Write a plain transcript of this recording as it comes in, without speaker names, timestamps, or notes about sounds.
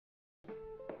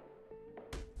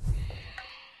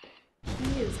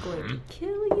going to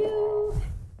kill you.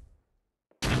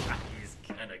 He's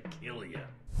gonna kill you.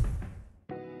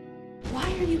 Why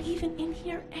are you even in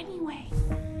here anyway?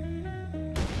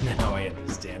 Now I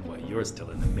understand why you're still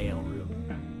in the mailroom.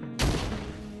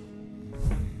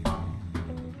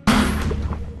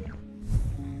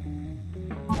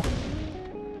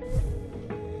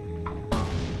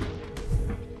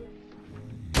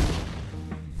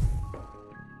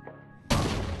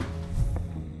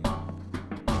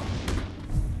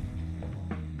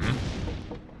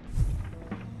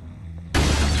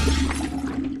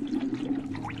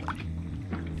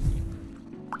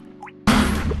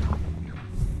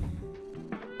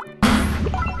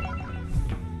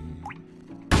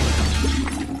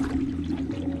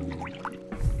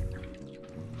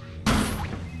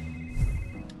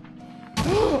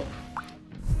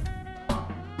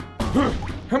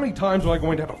 How many times am I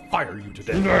going to have to fire you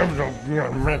today?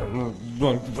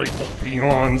 Ungrateful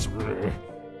peons. What are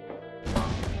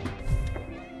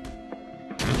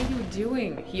you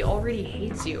doing? He already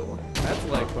hates you. That's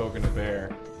like poking a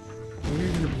bear.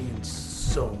 You're gonna be in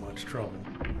so much trouble.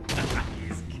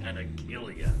 He's gonna kill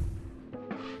you.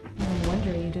 No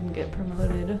wonder you didn't get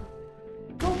promoted.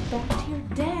 Go back to your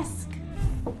desk.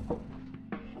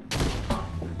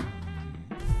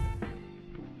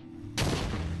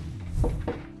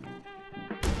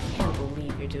 Can't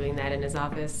believe you're doing that in his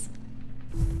office.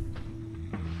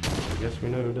 I guess we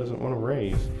know who doesn't want to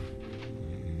raise.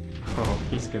 Oh,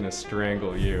 he's gonna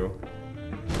strangle you.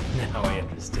 Now I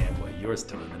understand why you're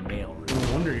still in the mailroom.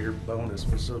 No wonder your bonus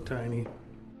was so tiny.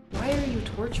 Why are you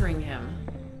torturing him?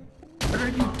 What are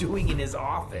you doing in his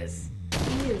office?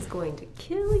 He is going to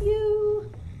kill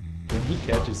you. When he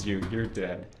catches you, you're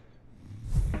dead.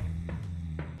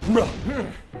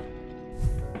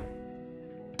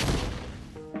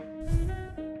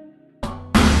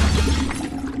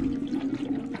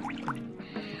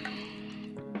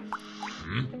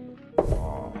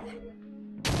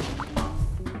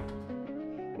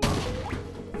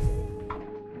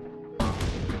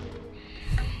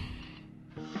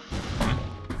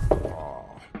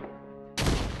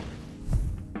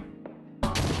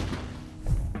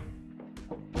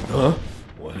 Huh?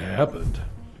 What happened?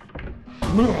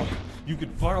 You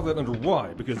could file that under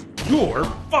Y because you're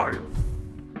fired.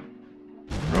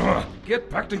 Get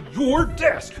back to your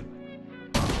desk.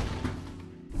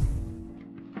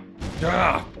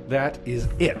 That is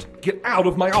it. Get out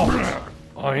of my office.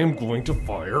 I am going to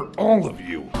fire all of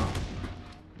you.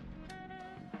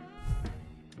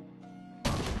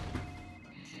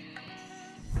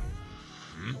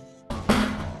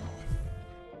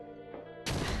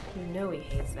 You know he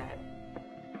hates that.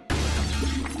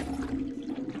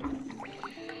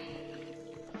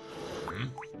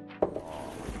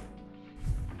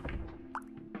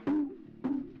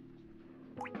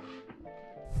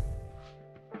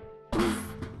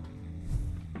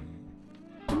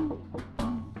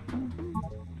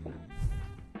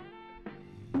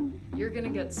 You're gonna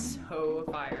get so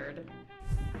fired.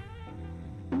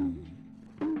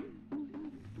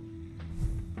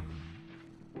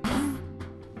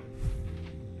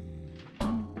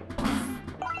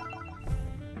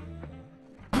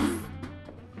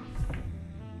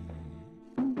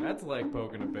 That's like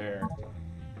poking a bear.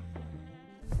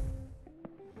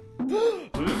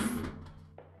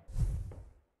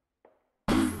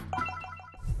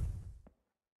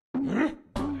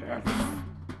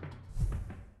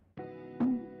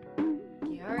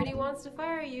 He already wants to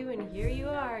fire you, and here you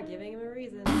are, giving him a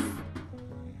reason.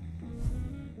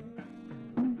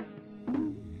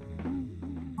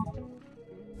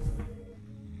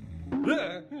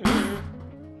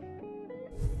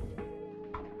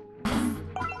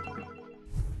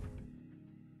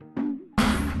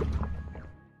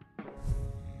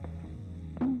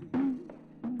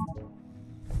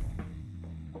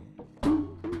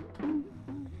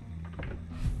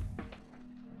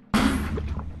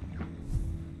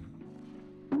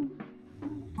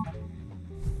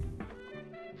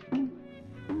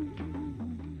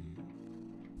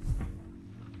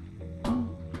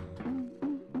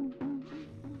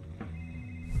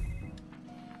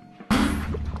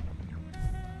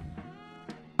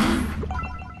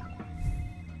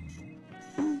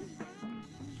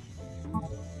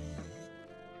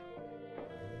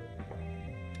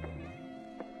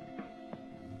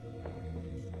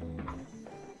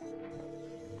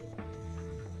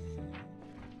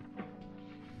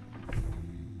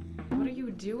 What are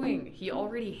you doing? He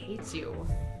already hates you.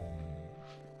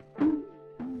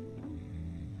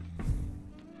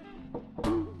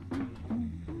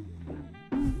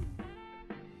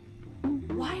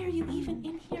 Why are you even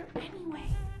in here anyway?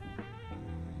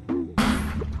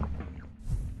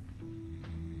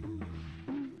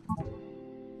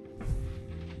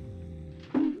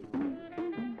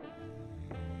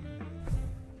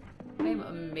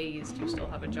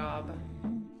 have a job.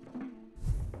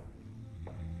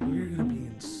 You're gonna be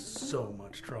in so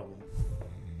much trouble.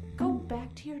 Go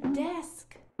back to your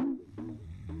desk.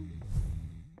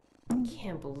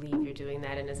 Can't believe you're doing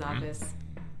that in his office.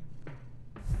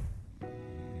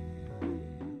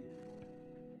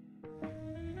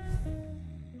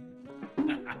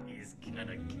 He's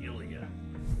gonna kill you.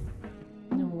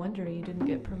 No wonder you didn't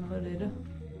get promoted.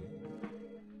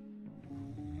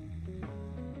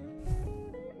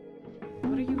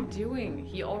 What are you doing?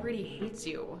 He already hates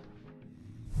you.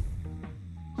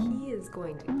 He is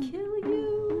going to kill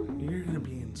you. You're gonna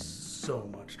be in so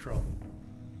much trouble.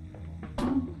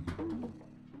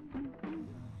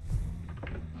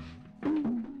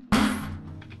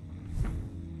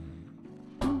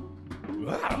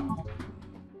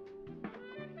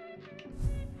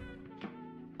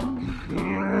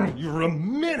 You're a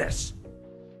menace!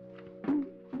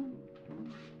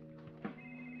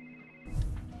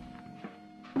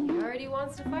 He already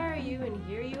wants to fire you, and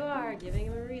here you are, giving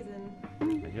him a reason.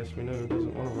 I guess we know who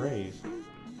doesn't want a raise.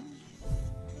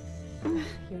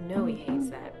 You know he hates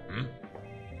that.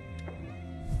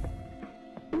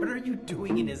 What are you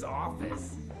doing in his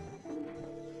office?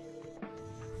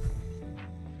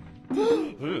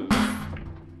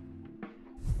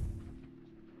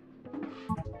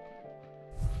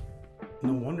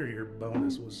 No wonder your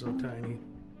bonus was so tiny.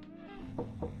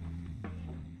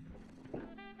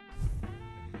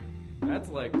 That's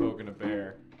like poking a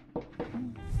bear.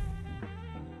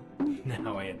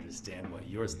 Now I understand why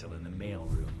you're still in the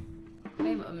mailroom.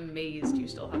 I'm amazed you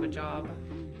still have a job.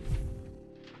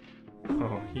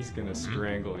 Oh, he's gonna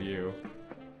strangle you.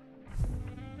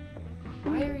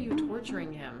 Why are you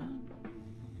torturing him?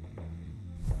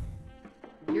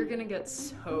 You're gonna get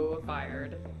so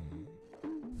fired.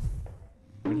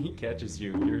 When he catches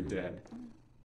you, you're dead.